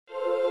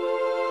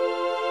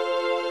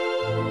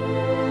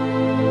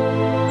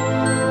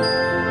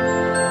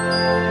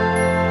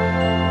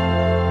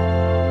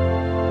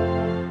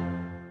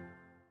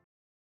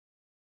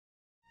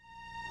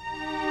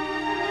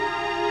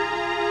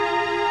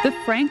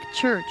Frank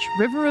Church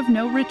River of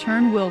No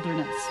Return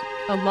Wilderness,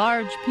 a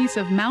large piece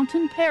of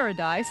mountain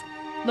paradise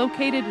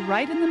located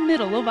right in the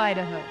middle of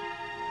Idaho.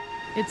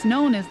 It's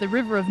known as the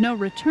River of No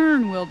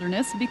Return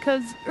Wilderness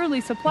because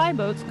early supply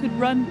boats could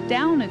run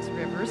down its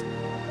rivers,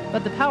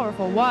 but the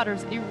powerful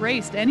waters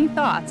erased any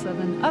thoughts of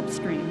an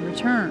upstream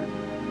return.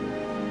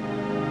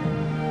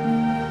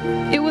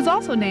 It was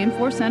also named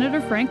for Senator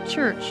Frank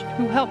Church,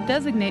 who helped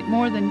designate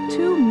more than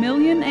 2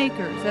 million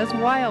acres as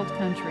wild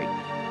country,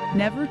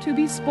 never to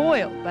be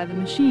spoiled by the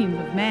machines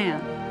of man.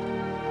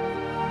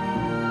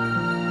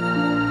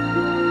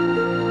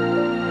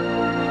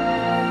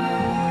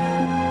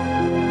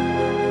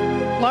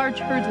 Large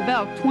herds of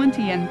elk,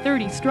 20 and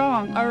 30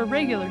 strong, are a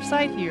regular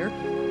sight here.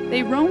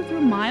 They roam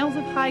through miles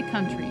of high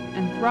country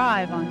and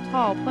thrive on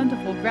tall,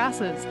 plentiful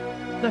grasses,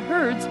 the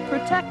herds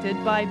protected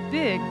by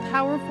big,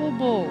 powerful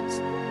bulls.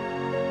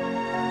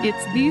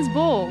 It's these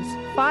bulls,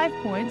 5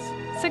 points,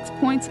 6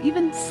 points,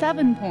 even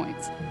 7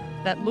 points,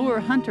 that lure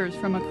hunters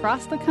from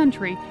across the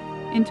country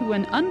into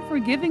an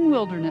unforgiving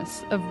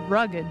wilderness of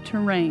rugged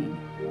terrain.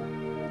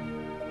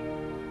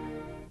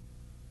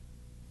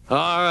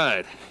 All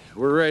right,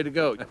 we're ready to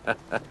go.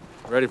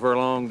 Ready for a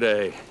long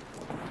day.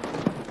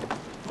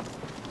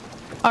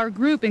 Our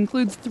group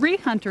includes 3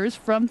 hunters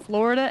from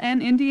Florida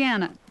and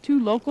Indiana,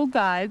 2 local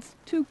guides,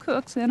 2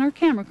 cooks, and our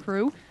camera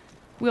crew.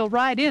 We'll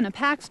ride in a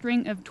pack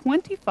string of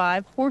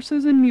 25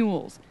 horses and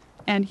mules.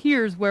 And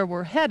here's where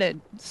we're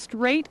headed,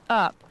 straight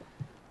up.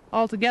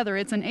 Altogether,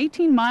 it's an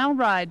 18-mile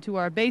ride to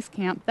our base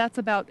camp. That's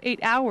about 8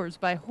 hours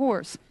by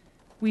horse.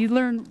 We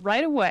learn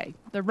right away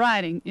the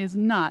riding is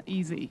not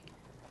easy.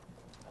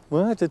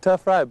 Well, it's a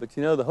tough ride, but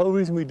you know, the whole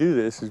reason we do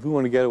this is we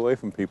want to get away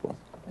from people.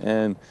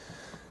 And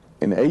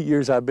in the 8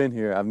 years I've been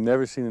here, I've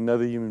never seen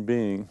another human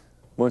being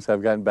once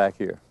I've gotten back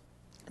here.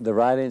 The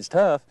riding's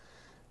tough,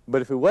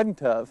 but if it wasn't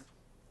tough,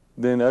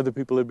 then other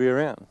people would be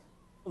around.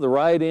 The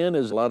ride in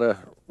is a lot of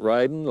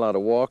riding, a lot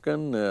of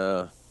walking.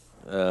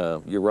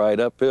 You ride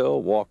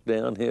uphill, walk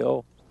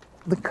downhill.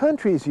 The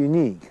country is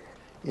unique.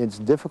 It's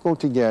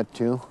difficult to get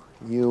to.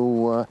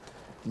 You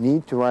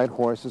need to ride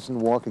horses and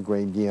walk a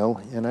great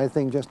deal, and I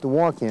think just the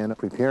walk in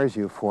prepares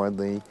you for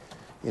the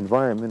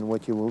environment,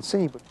 what you will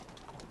see. But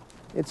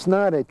it's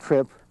not a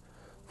trip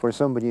for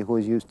somebody who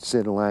is used to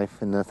city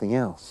life and nothing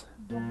else.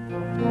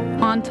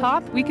 On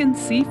top, we can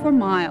see for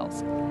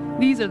miles.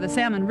 These are the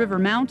Salmon River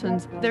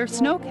Mountains. Their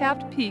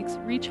snow-capped peaks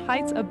reach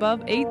heights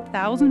above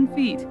 8,000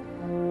 feet.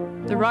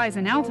 The rise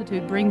in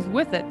altitude brings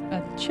with it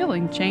a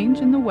chilling change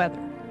in the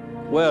weather.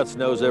 Well, it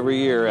snows every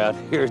year out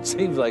here. It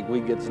seems like we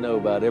get snow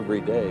about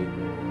every day.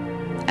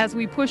 As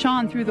we push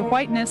on through the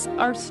whiteness,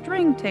 our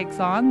string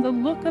takes on the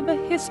look of a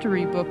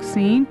history book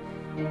scene.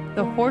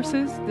 The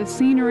horses, the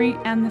scenery,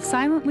 and the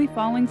silently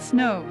falling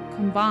snow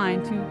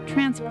combine to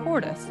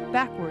transport us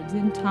backwards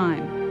in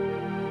time.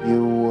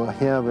 You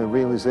have a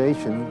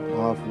realization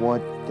of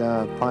what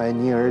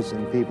pioneers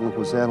and people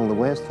who settled the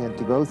West had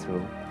to go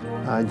through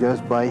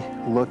just by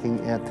looking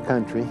at the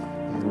country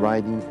and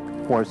riding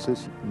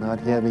horses, not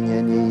having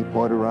any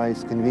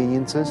motorized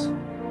conveniences.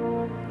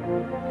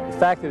 The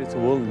fact that it's a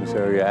wilderness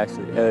area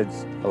actually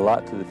adds a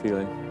lot to the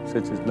feeling.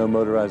 Since there's no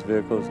motorized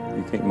vehicles,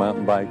 you can't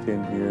mountain bike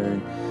in here,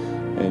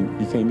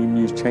 and you can't even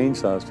use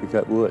chainsaws to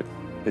cut wood.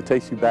 It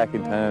takes you back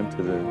in time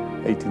to the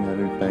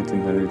 1800s,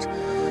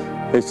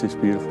 1900s. It's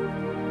just beautiful.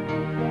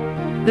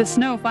 The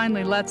snow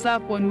finally lets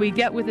up when we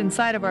get within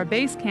sight of our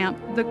base camp.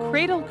 The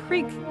Cradle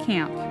Creek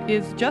camp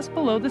is just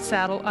below the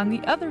saddle on the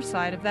other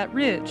side of that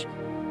ridge.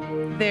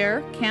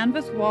 There,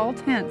 canvas wall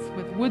tents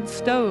with wood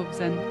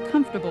stoves and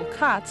comfortable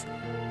cots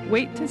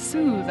wait to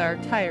soothe our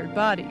tired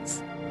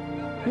bodies.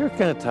 You're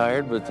kind of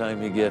tired by the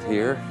time you get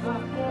here.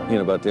 You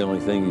know, about the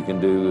only thing you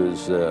can do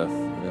is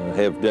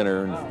have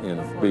dinner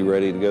and be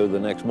ready to go the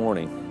next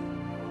morning.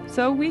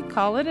 So we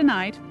call it a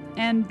night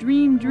and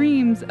dream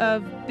dreams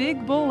of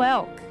big bull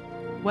elk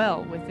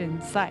well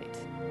within sight.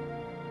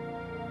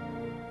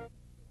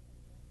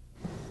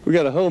 We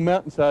got a whole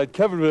mountainside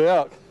covered with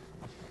elk,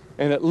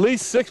 and at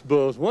least 6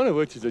 bulls, one of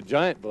which is a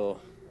giant bull.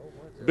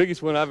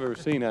 Biggest one I've ever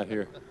seen out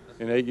here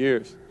in 8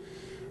 years.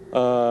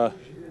 But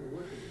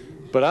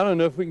I don't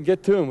know if we can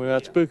get to them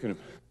without spooking them.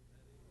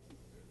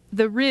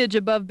 The ridge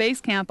above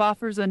base camp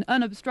offers an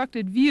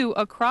unobstructed view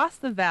across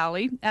the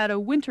valley at a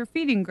winter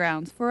feeding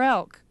grounds for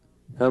elk.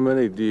 How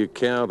many do you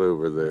count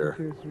over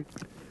there?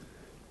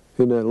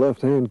 In that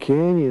left-hand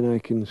canyon, I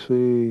can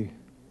see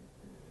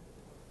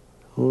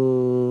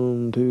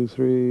 1, 2,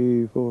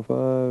 3, 4,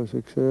 5,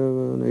 6,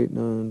 7, 8,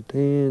 9,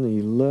 10,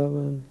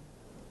 11,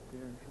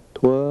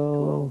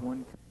 12.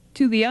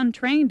 To the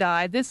untrained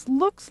eye, this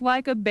looks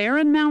like a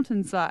barren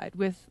mountainside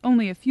with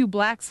only a few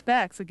black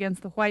specks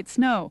against the white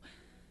snow.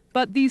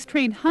 But these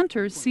trained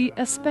hunters see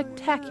a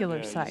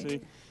spectacular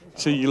sight.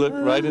 See, you look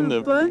right in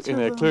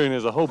that clearing,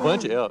 there's a whole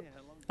bunch of elk.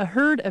 A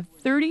herd of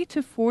 30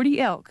 to 40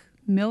 elk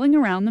milling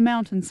around the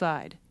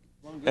mountainside.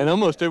 And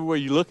almost everywhere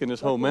you look in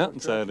this whole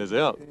mountainside is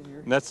elk.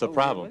 And that's the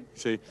problem.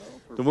 See,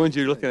 the ones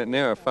you're looking at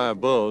now are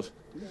 5 bulls.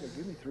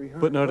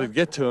 But in order to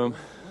get to them,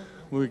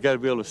 we got to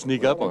be able to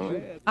sneak up on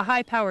them. A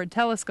high-powered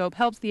telescope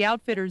helps the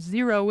outfitters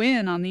zero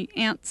in on the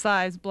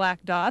ant-sized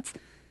black dots.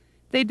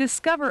 They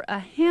discover a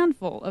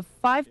handful of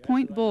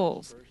 5-point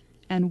bulls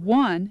and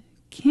one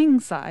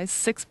king-size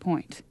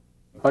 6-point.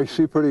 I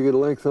see pretty good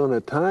length on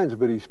at times,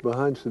 but he's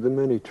behind so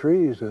many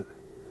trees that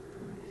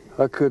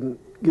I couldn't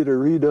get a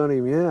read on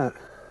him yet.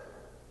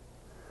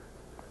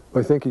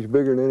 I think he's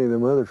bigger than any of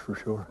them others for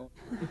sure.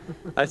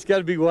 It's got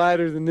to be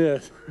wider than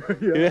this.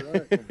 Yeah,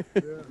 right.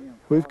 Yeah.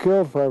 We've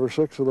killed 5 or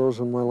 6 of those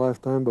in my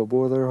lifetime, but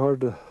boy, they're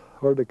hard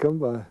to come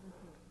by.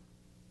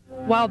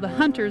 While the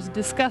hunters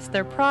discuss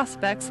their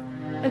prospects,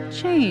 a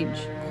change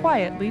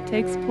quietly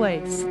takes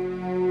place.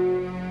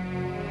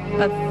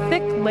 A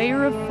thick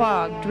layer of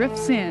fog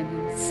drifts in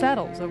and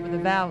settles over the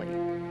valley.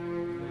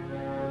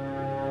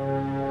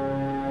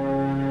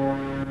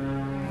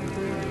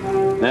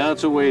 Now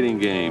it's a waiting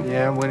game.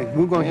 Yeah,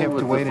 we're going to have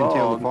to wait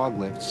until the fog. fog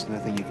lifts.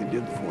 Nothing you can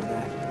do before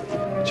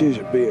that. Geez,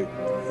 it'd be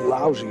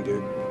lousy to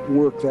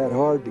work that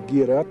hard to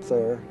get up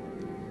there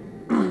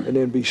and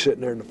then be sitting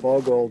there in the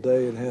fog all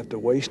day and have to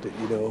waste it,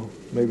 you know.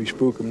 Maybe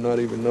spook them, not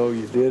even know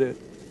you did it,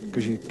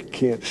 because you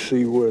can't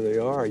see where they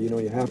are. You know,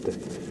 you have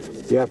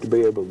to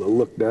be able to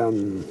look down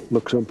and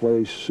look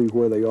someplace, see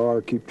where they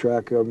are, keep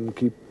track of them,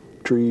 keep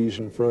trees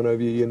in front of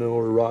you, you know,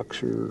 or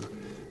rocks or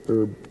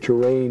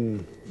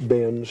terrain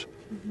bends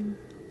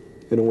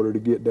in order to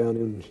get down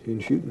in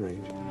shooting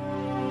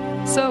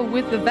range. So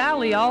with the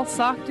valley all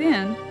socked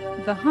in,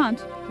 the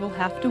hunt will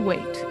have to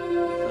wait.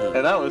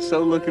 And I was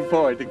so looking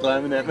forward to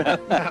climbing that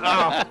mountain.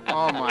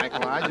 oh,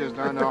 Michael, I just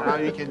don't know how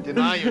you can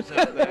deny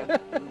yourself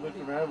that. We looked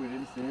around, we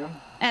didn't see him.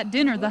 At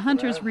dinner, the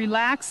hunters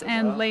relax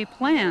and lay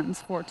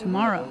plans for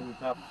tomorrow.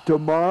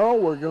 Tomorrow,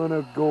 we're going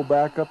to go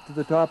back up to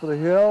the top of the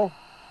hill.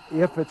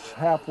 If it's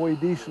halfway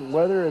decent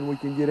weather and we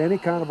can get any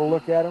kind of a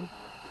look at them,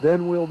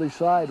 then we'll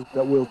decide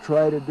what we'll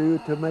try to do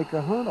to make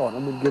a hunt on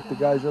them and get the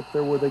guys up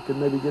there where they can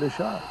maybe get a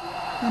shot.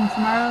 And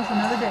tomorrow's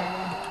another day.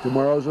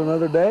 Tomorrow's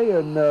another day,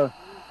 and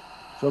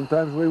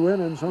sometimes we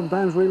win and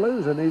sometimes we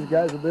lose, and these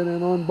guys have been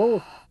in on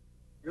both.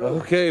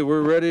 Okay,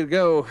 we're ready to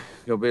go.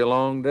 It'll be a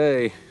long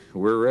day.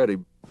 We're ready.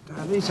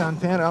 These on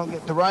Pat, I'll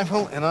get the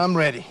rifle, and I'm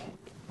ready.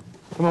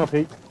 Come on,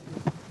 Pete.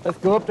 Let's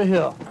go up the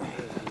hill.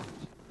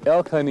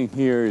 Elk hunting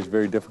here is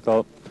very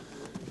difficult,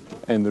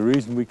 and the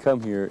reason we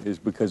come here is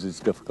because it's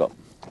difficult.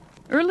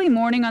 Early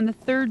morning on the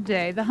third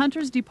day, the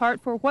hunters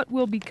depart for what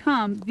will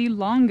become the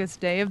longest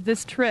day of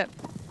this trip.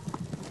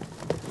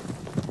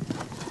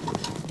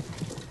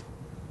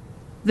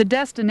 The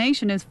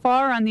destination is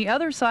far on the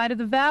other side of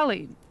the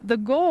valley. The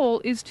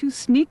goal is to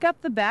sneak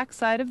up the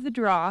backside of the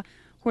draw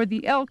where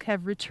the elk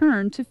have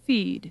returned to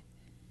feed.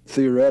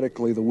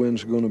 Theoretically, the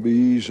wind's going to be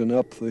easing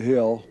up the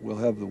hill. We'll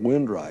have the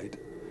wind right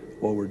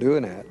while we're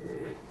doing that.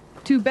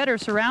 To better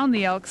surround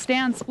the elk,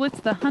 Stan splits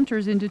the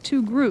hunters into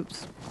 2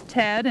 groups.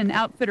 Ted and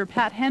outfitter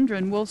Pat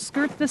Hendren will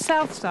skirt the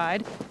south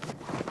side.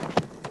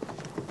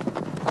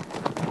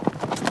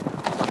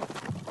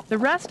 The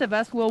rest of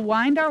us will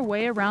wind our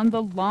way around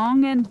the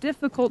long and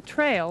difficult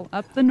trail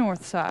up the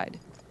north side.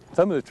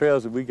 Some of the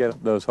trails that we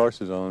get those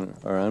horses on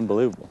are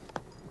unbelievable.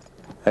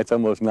 That's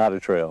almost not a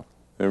trail.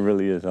 It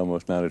really is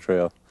almost not a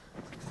trail.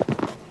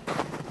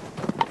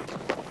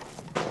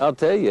 I'll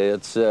tell you,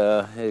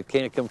 it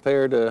can't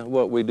compare to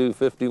what we do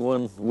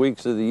 51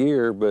 weeks of the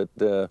year, but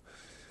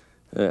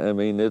I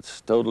mean,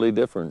 it's totally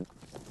different.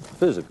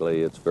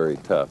 Physically, it's very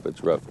tough.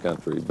 It's rough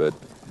country, but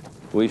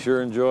we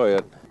sure enjoy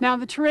it. Now,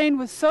 the terrain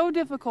was so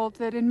difficult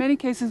that in many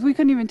cases we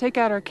couldn't even take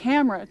out our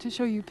camera to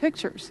show you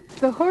pictures.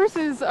 The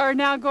horses are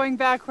now going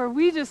back where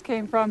we just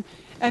came from,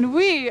 and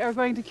we are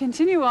going to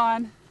continue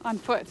on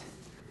foot.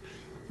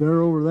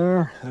 They're over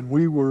there, and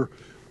we were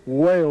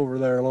way over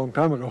there a long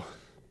time ago.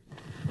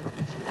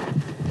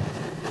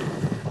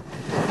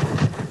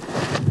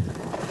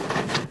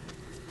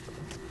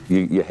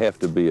 You have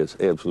to be as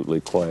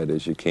absolutely quiet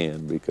as you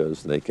can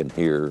because they can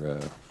hear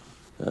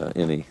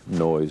any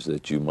noise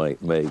that you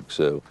might make.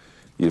 So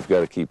you've got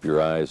to keep your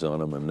eyes on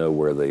them and know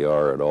where they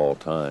are at all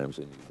times.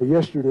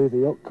 Yesterday,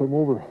 the elk come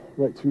over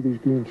right through these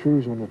green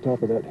trees on the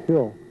top of that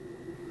hill,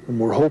 and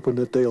we're hoping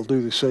that they'll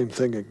do the same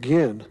thing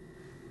again.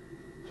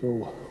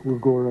 So we'll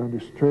go around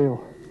this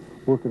trail,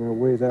 working our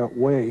way that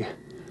way,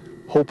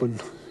 hoping,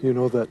 you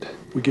know, that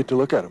we get to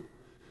look at them.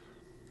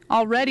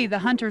 Already the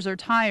hunters are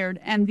tired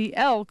and the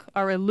elk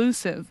are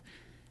elusive.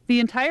 The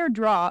entire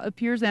draw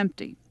appears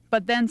empty,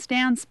 but then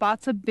Stan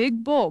spots a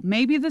big bull,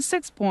 maybe the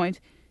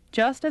 6-point,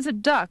 just as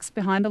it ducks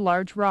behind a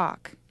large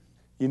rock.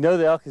 You know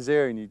the elk is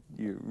there, and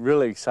you're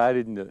really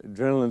excited, and the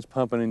adrenaline's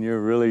pumping, and you're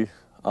really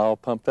all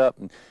pumped up,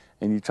 and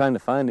you're trying to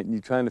find it, and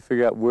you're trying to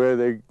figure out where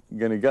they're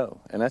going to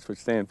go. And that's what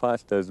Stan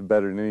Potts does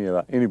better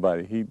than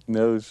anybody. He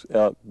knows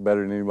elk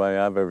better than anybody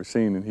I've ever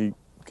seen, and he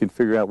can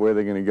figure out where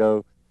they're going to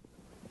go.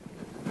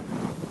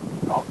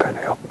 All kind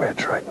of elk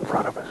beds right in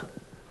front of us.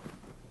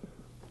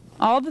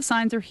 All the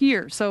signs are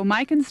here, so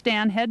Mike and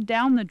Stan head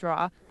down the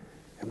draw.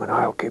 Him and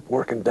I'll keep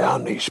working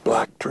down these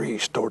black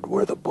trees toward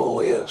where the bull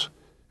is.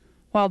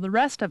 While the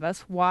rest of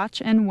us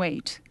watch and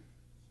wait.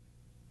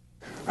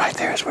 Right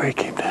there is where he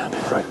came down.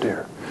 Right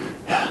there.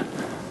 Yeah.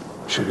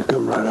 Should have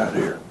come right out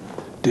here.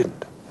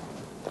 Didn't.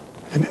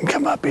 It didn't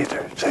come up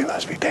either, so he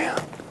must be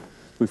down.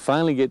 We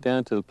finally get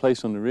down to the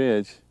place on the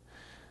ridge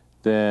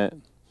that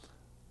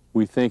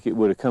we think it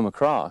would have come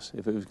across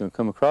if it was going to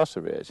come across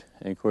the ridge.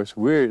 And of course,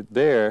 we're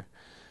there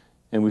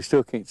and we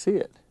still can't see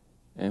it.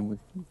 And we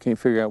can't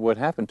figure out what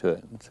happened to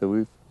it. So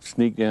we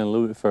sneak down a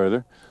little bit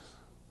further.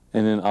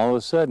 And then all of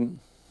a sudden,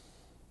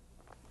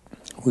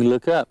 we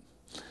look up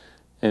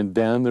and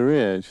down the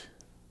ridge,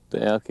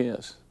 the elk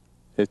is.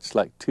 It's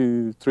like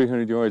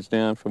 200-300 yards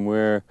down from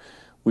where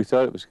we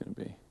thought it was going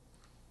to be.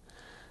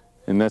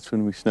 And that's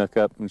when we snuck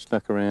up and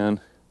snuck around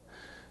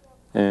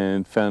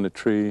and found a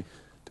tree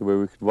to where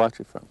we could watch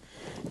it from.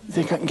 You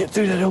think I can get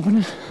through that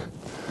opening?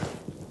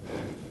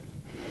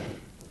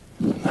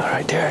 Not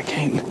right there, I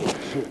can't.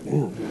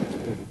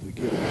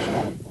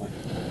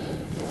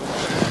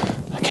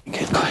 I can't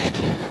get quiet.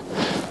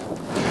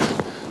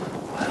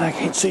 And I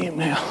can't see him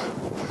now.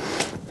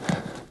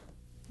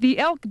 The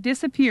elk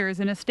disappears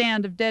in a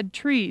stand of dead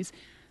trees,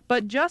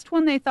 but just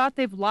when they thought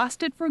they've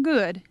lost it for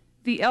good,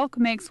 the elk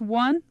makes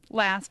one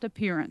last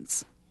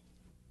appearance.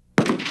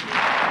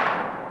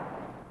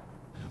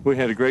 We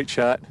had a great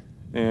shot,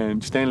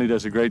 and Stanley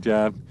does a great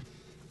job.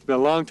 It's been a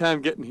long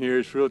time getting here.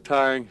 It's real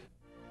tiring.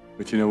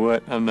 But you know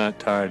what? I'm not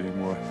tired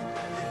anymore.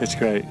 It's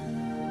great.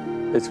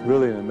 It's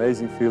really an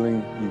amazing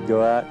feeling. You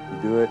go out,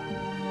 you do it,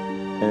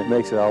 and it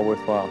makes it all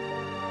worthwhile.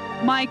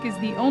 Mike is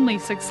the only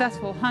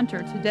successful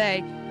hunter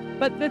today,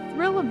 but the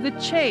thrill of the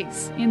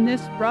chase in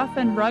this rough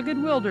and rugged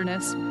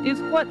wilderness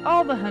is what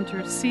all the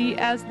hunters see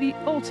as the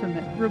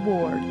ultimate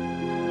reward.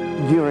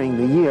 During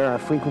the year, I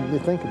frequently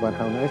think about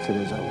how nice it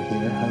is over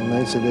here, how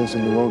nice it is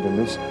in the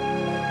wilderness,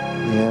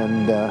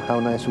 and how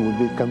nice it would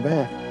be to come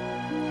back.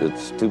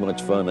 It's too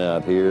much fun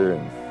out here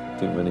and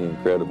too many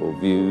incredible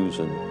views,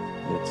 and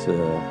it's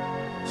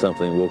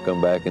something we'll come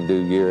back and do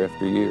year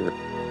after year.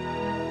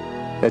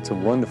 It's a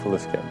wonderful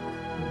escape.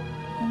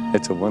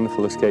 It's a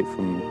wonderful escape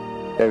from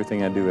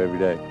everything I do every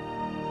day.